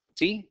use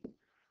t,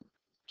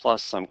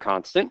 plus some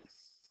constant.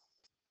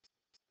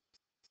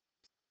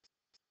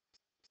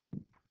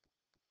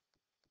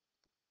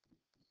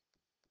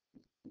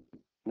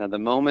 Now, the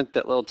moment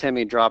that little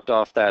Timmy dropped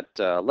off that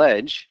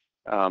ledge,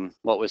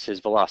 what was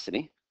his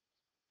velocity?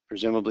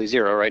 Presumably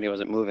 0, right? He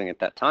wasn't moving at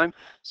that time.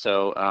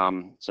 So,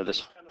 so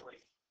this Kind of like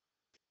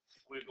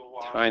wiggle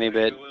off, tiny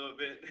bit, a little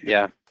bit.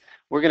 yeah,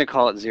 we're going to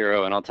call it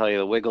 0, and I'll tell you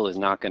the wiggle is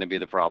not going to be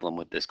the problem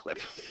with this clip.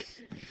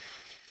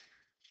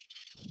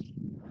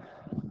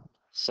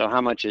 So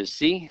how much is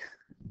c?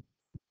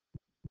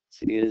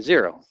 C is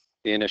 0,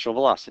 the initial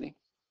velocity.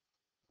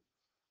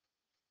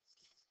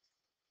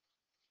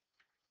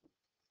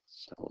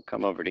 So we'll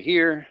come over to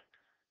here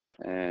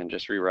and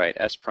just rewrite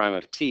S prime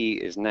of t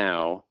is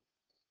now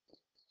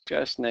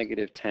just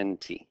negative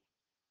 10t,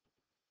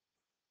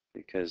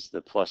 because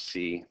the plus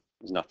c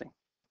is nothing.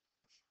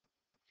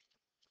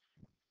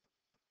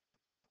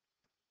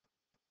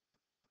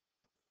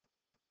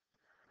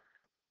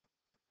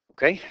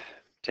 Okay,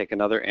 take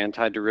another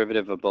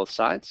antiderivative of both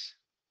sides.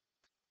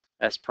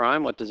 S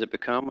prime, what does it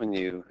become when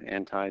you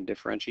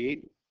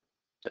anti-differentiate?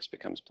 Just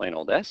becomes plain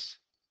old S.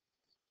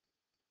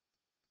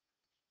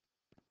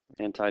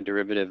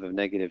 Antiderivative of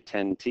negative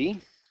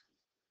 10t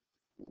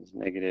is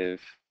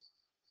negative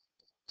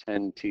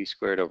 10t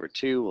squared over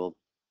 2. We'll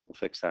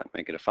fix that,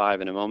 make it a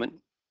 5 in a moment.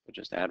 We'll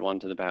just add 1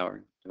 to the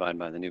power, divide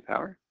by the new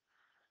power,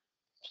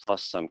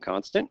 plus some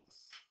constant.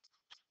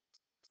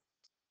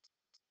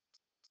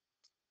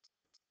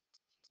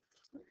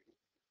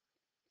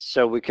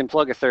 So we can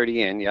plug a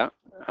 30 in, yeah.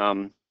 I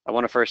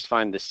want to first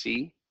find the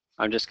c.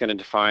 I'm just going to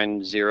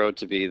define 0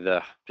 to be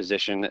the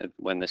position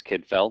when this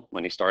kid fell,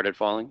 when he started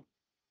falling.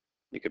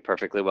 You could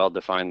perfectly well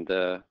define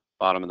the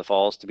bottom of the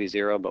falls to be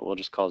 0, but we'll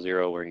just call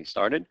 0 where he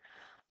started.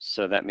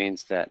 So that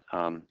means that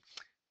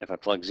if I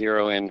plug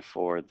 0 in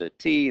for the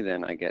t,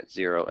 then I get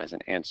 0 as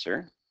an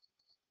answer.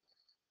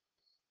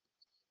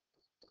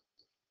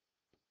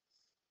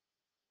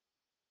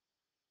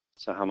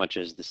 So how much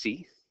is the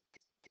c?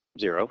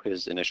 0,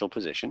 his initial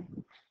position.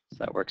 So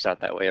that works out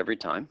that way every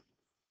time.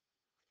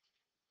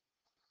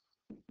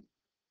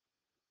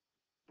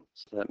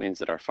 So that means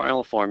that our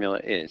final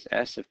formula is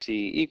S of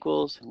t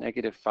equals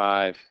negative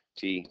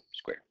 5t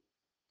squared.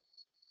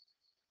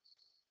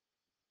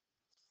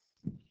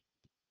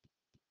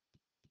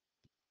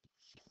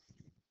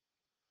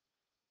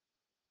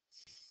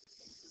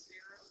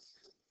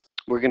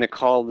 We're going to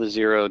call the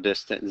zero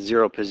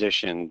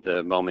position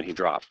the moment he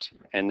dropped.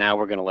 And now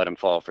we're going to let him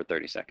fall for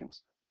 30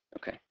 seconds.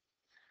 Okay.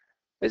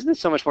 Isn't it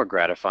so much more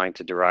gratifying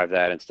to derive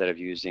that instead of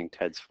using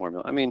Ted's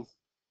formula? I mean,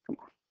 come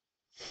on.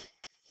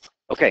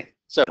 Okay,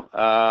 so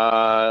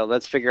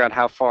let's figure out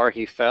how far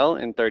he fell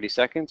in 30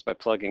 seconds by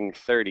plugging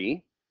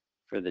 30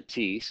 for the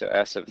t. So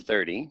S of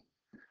 30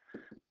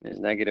 is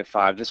negative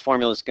 5. This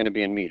formula is going to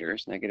be in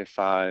meters. Negative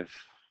 5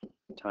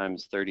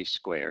 times 30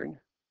 squared.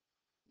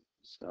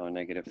 So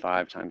negative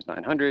 5 times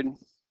 900,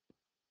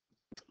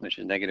 which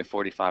is negative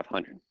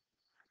 4,500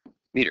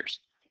 meters.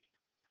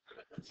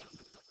 A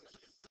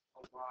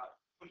lot.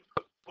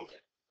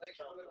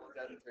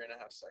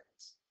 3.5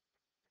 seconds.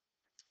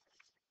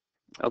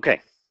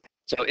 Okay,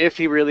 So if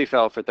he really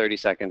fell for 30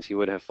 seconds, he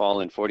would have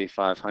fallen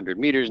 4,500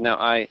 meters. Now,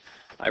 I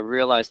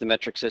realize the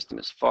metric system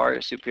is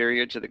far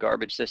superior to the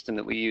garbage system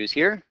that we use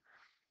here,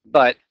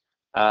 but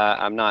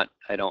I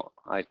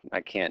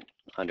can't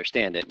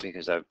understand it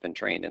because I've been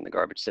trained in the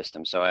garbage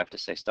system. So I have to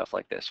say stuff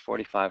like this,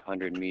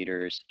 4,500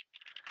 meters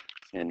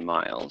in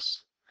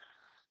miles.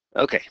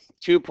 Okay,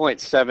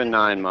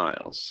 2.79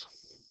 miles.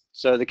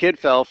 So the kid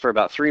fell for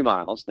about 3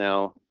 miles.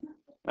 Now,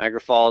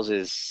 Niagara Falls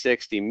is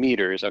 60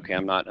 meters. Okay,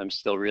 I'm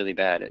still really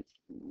bad at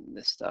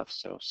this stuff.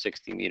 So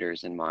 60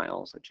 meters in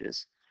miles, which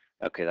is,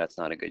 okay, that's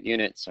not a good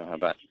unit. So how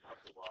about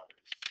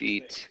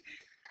feet?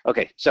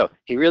 Okay, so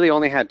he really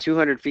only had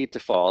 200 feet to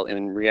fall.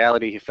 In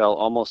reality, he fell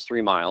almost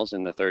 3 miles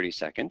in the 30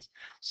 seconds.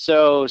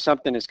 So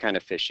something is kind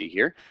of fishy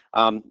here.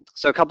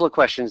 So a couple of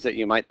questions that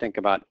you might think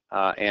about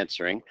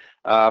answering.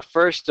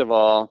 First of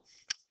all,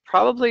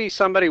 probably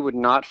somebody would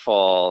not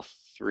fall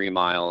 3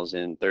 miles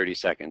in 30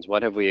 seconds.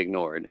 What have we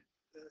ignored?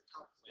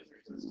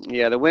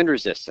 Yeah, the wind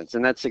resistance,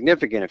 and that's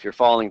significant if you're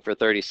falling for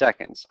 30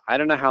 seconds. I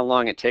don't know how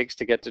long it takes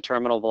to get to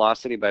terminal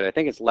velocity, but I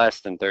think it's less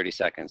than 30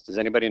 seconds. Does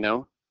anybody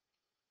know?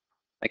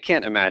 I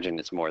can't imagine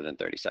it's more than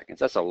 30 seconds.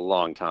 That's a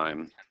long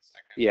time.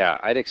 Yeah,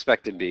 I'd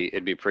expect it'd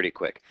be pretty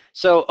quick.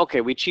 So,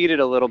 okay, we cheated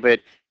a little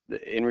bit.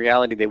 In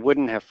reality, they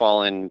wouldn't have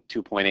fallen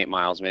 2.8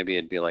 miles. Maybe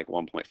it'd be like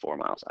 1.4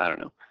 miles. I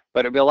don't know. But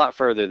it'd be a lot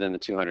further than the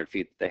 200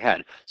 feet that they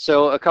had.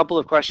 So a couple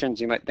of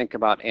questions you might think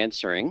about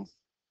answering.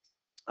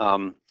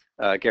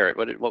 Garrett,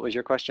 what was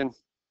your question? I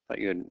thought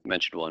you had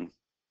mentioned one.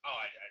 Oh,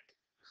 I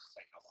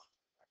like how long?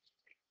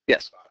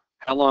 Yes.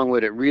 How long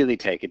would it really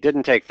take? It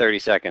didn't take 30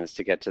 seconds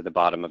to get to the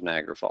bottom of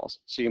Niagara Falls.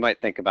 So you might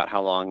think about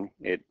how long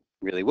it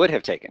really would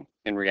have taken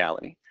in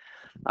reality.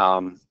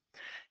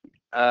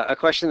 A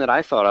question that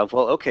I thought of,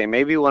 well, okay,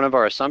 maybe one of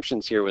our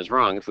assumptions here was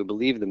wrong. If we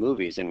believe the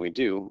movies, and we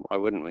do, why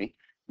wouldn't we?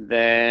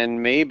 Then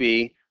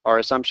maybe our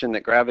assumption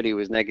that gravity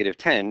was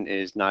 -10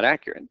 is not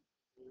accurate.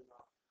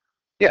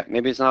 Yeah,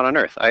 maybe it's not on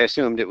Earth. I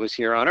assumed it was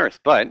here on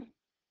Earth, but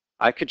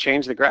I could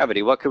change the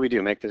gravity. What could we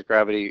do? Make this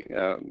gravity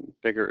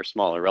bigger or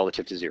smaller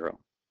relative to 0?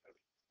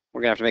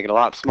 We're going to have to make it a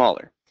lot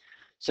smaller.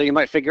 So you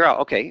might figure out,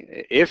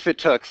 okay, if it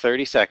took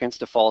 30 seconds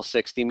to fall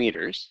 60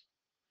 meters,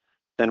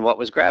 then what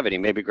was gravity?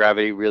 Maybe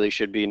gravity really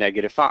should be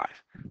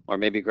 -5, or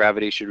maybe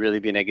gravity should really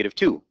be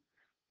 -2,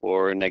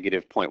 or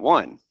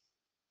 -0.1.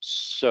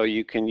 So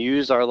you can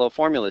use our little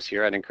formulas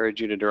here. I'd encourage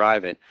you to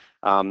derive it.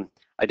 I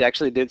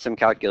actually did some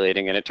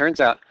calculating, and it turns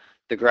out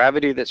the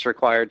gravity that's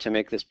required to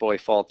make this boy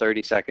fall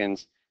 30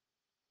 seconds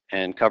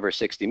and cover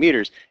 60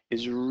 meters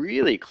is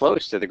really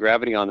close to the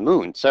gravity on the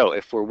moon. So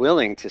if we're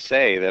willing to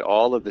say that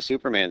all of the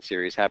Superman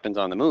series happens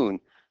on the moon,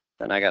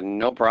 then I got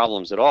no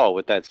problems at all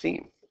with that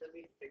theme.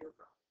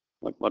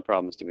 What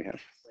problems do we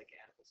have?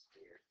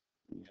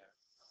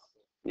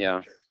 Yeah.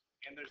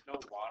 And there's no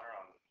water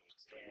on the moon,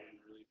 so it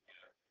would really be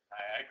a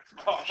Niagara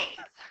Falls.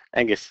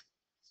 Angus.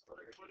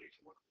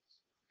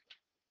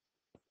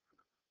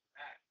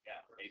 Yeah,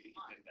 maybe he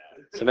did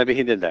that. So maybe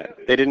he did that.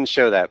 They didn't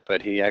show that,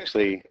 but he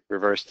actually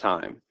reversed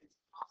time.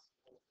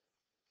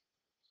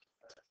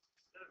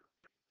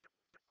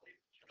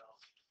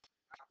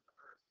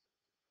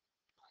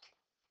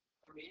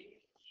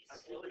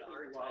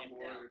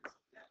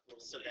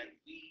 So that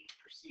we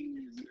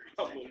perceive this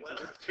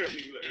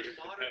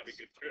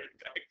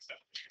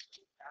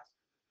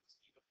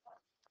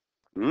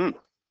Mm.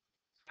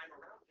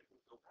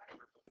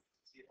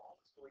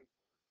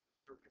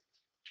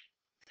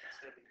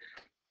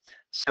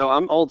 So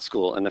I'm old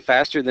school, and the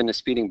faster than a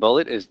speeding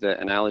bullet is the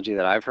analogy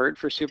that I've heard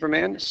for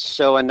Superman.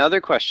 So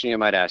another question you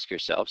might ask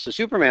yourself, so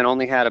Superman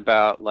only had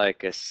about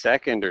like a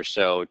second or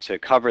so to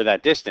cover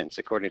that distance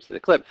according to the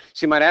clip.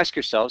 So you might ask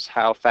yourselves,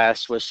 how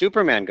fast was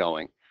Superman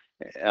going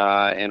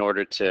in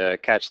order to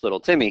catch little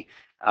Timmy?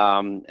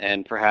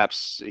 And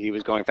perhaps he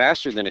was going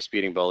faster than a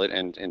speeding bullet,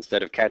 and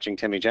instead of catching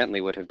Timmy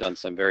gently would have done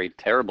some very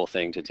terrible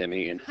thing to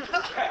Timmy. And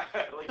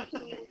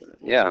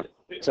yeah,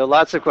 so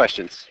lots of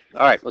questions.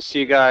 All right, we'll see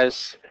you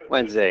guys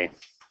Wednesday.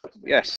 Yes.